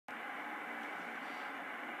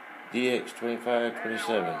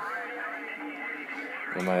Dx2527.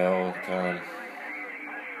 One of my all-time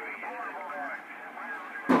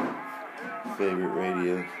favorite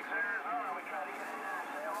radios.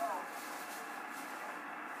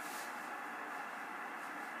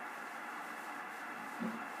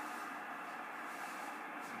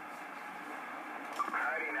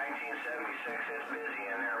 Is busy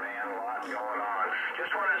in there, man. A lot going on.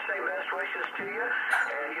 Just wanted to say best wishes to you,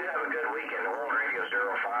 and you have a good weekend. The World Radio 057,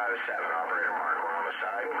 Operator Mark. We're on the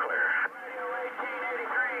side and clear. Radio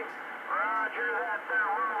 1883. Roger that, sir.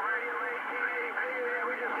 World Radio 1883.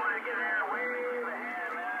 We just wanted to get there way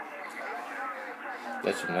ahead, man.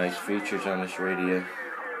 Got some nice features on this radio.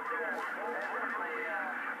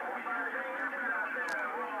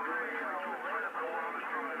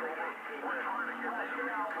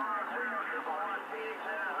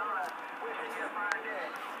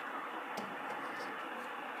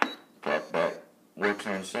 Works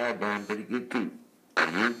on sideband pretty good too.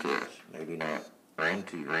 You test. Maybe not. Ram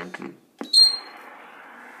two.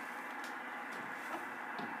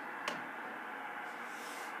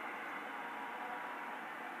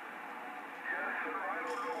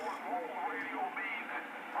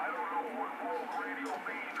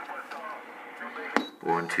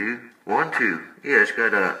 1 2 1 2. Yeah, it's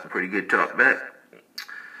got a pretty good talk back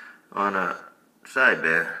on a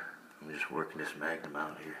sideband. I'm just working this Magnum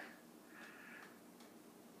out here.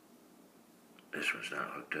 This one's not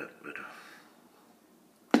hooked up, but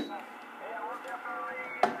yeah, we'll definitely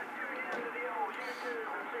tune into the old YouTube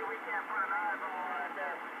and see if we can't put an eyeball on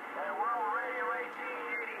that. World Radio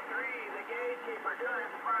 1883, the gatekeeper doing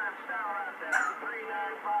his fine style out there,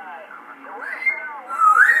 395. The West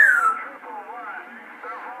World Triple One,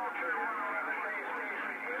 the Vulture 111 space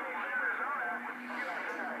station, Arizona.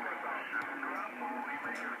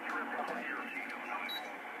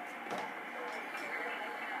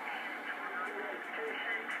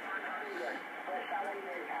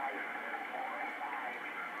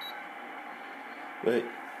 But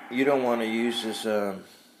you don't want to use this the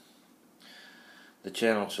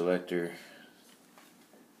channel selector,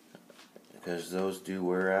 because those do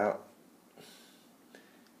wear out,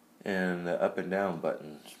 and the up and down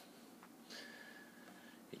buttons.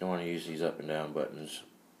 You don't want to use these up and down buttons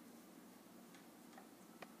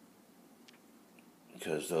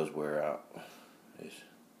because those wear out.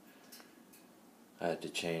 I had to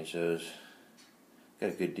change those.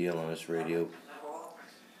 Got a good deal on this radio.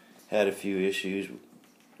 Had a few issues.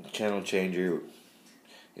 Channel changer,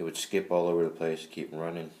 it would skip all over the place, keep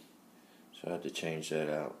running, so I had to change that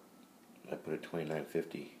out. I put a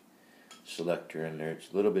 2950 selector in there. It's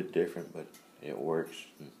a little bit different, but it works.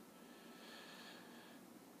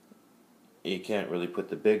 You can't really put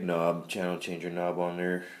the big knob, channel changer knob, on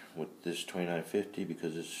there with this 2950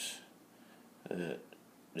 because it's the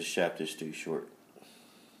shaft is too short.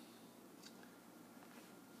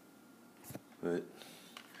 But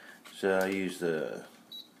so I use the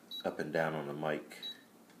up and down on the mic,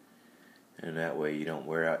 and that way you don't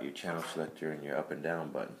wear out your channel selector and your up and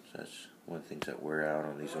down buttons. That's one of the things that wear out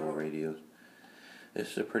on these old radios.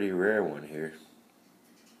 This is a pretty rare one here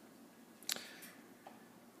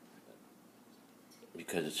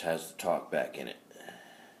because it has the talk back in it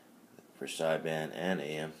for sideband and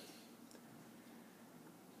AM.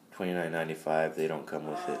 $29.95. They don't come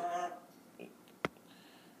with it.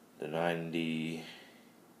 The 90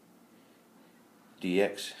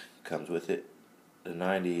 DX comes with it. The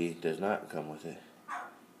 90 does not come with it.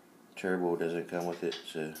 Turbo doesn't come with it.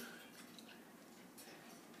 So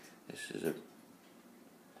this is a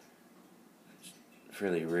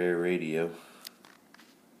fairly rare radio.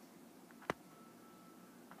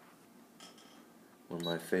 One of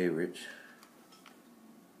my favorites.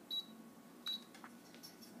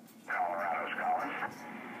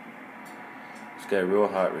 It's got a real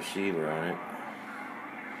hot receiver on it.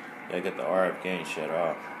 I got the RF gain shut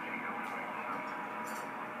off.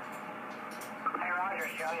 Hey Roger,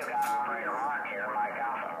 Joe, you got Operator Mark here, Mike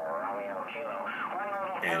Alpha, Romeo Kilo.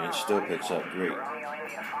 And it still picks up great. Romeo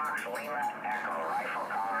India Fox, Lima, Echo, Rifle,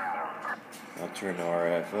 Colorado. I'll turn the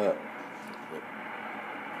RF up.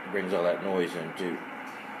 It brings all that noise in too.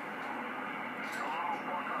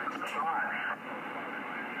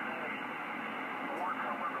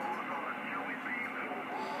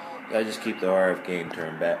 I just keep the RF gain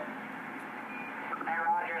turned back. Hey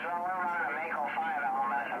Roger, so we're running a Mako 5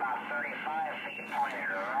 element about 35 feet pointed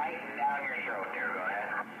right down your throat there. Go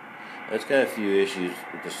ahead. It's got a few issues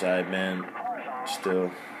with the sideband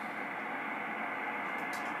still.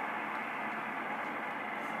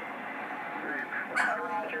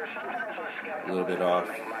 A little bit off.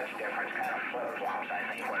 Make much difference, kind of flip-flops,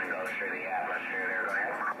 I think, when it goes through the atmosphere there. Go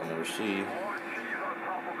ahead. And a receive.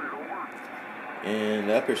 And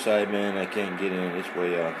the upper side, man, I can't get in. It's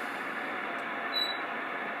way off.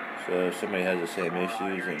 So if somebody has the same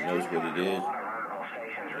issues and knows what it is,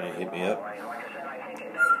 hit me up.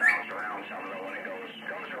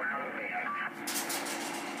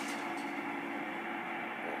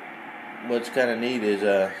 What's kind of neat is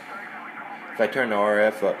if I turn the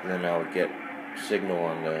RF up, then I'll get signal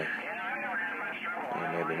on the,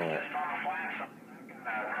 maybe not.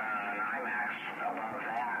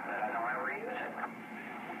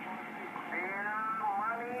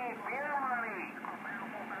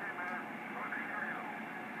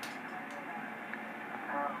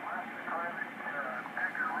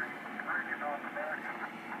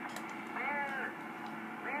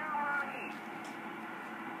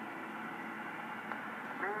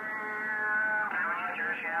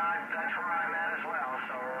 That's where I'm at as well,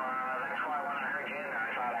 so that's why when I heard you, I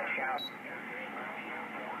thought I'd shout.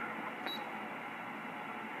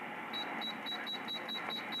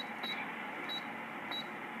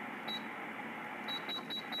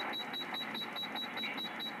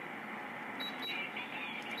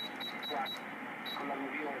 Con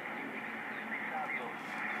l'alluvione di Savio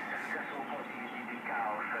è successo un po' di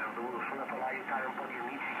caos, sono andato là a aiutare un po' di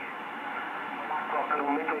amici che l'acqua per 1,20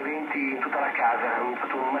 m in tutta la casa, è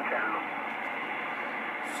stato un macello.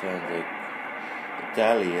 Sounds like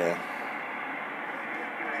Italia.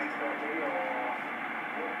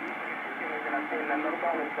 La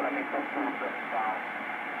nord-ovest la metto a sud.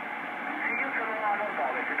 Sì, io sono a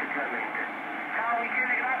nord-ovest effettivamente. Ciao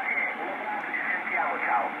Michele, grazie. Un abbraccio, ci sentiamo,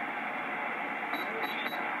 ciao.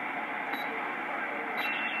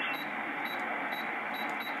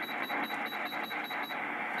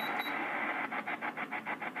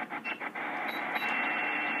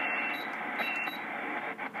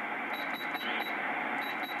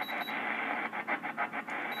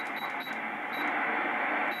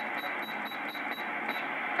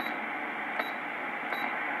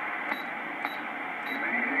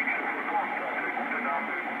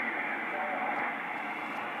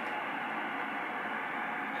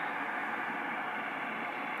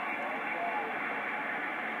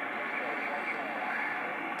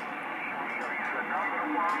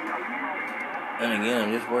 And again,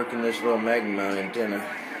 I'm just working this little magnet mount antenna.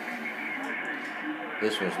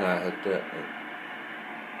 This one's not hooked up, but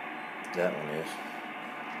that one is.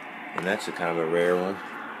 And that's a kind of a rare one.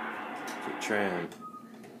 It's a tram.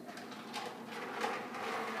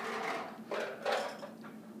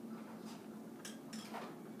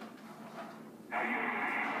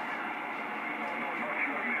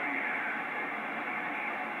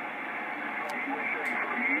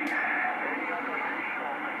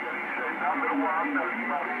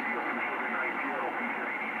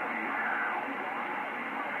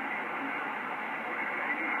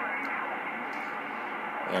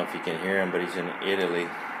 I don't know if you can hear him, but he's in Italy.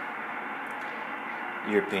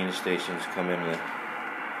 European stations come in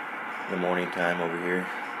the morning time over here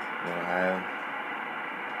in Ohio.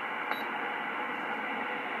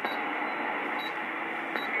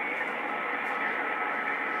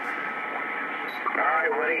 All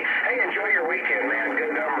right, Woody. Hey, enjoy your weekend, man.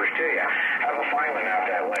 Good numbers to you. Have a fine one out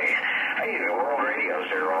that way. Hey, the World Radio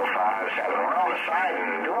 057. We're on the side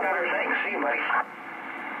and doing other things. See you, buddy.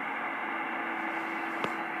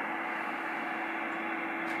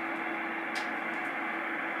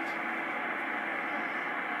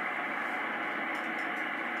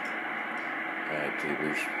 Alright,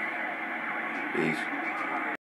 tubers. Peace.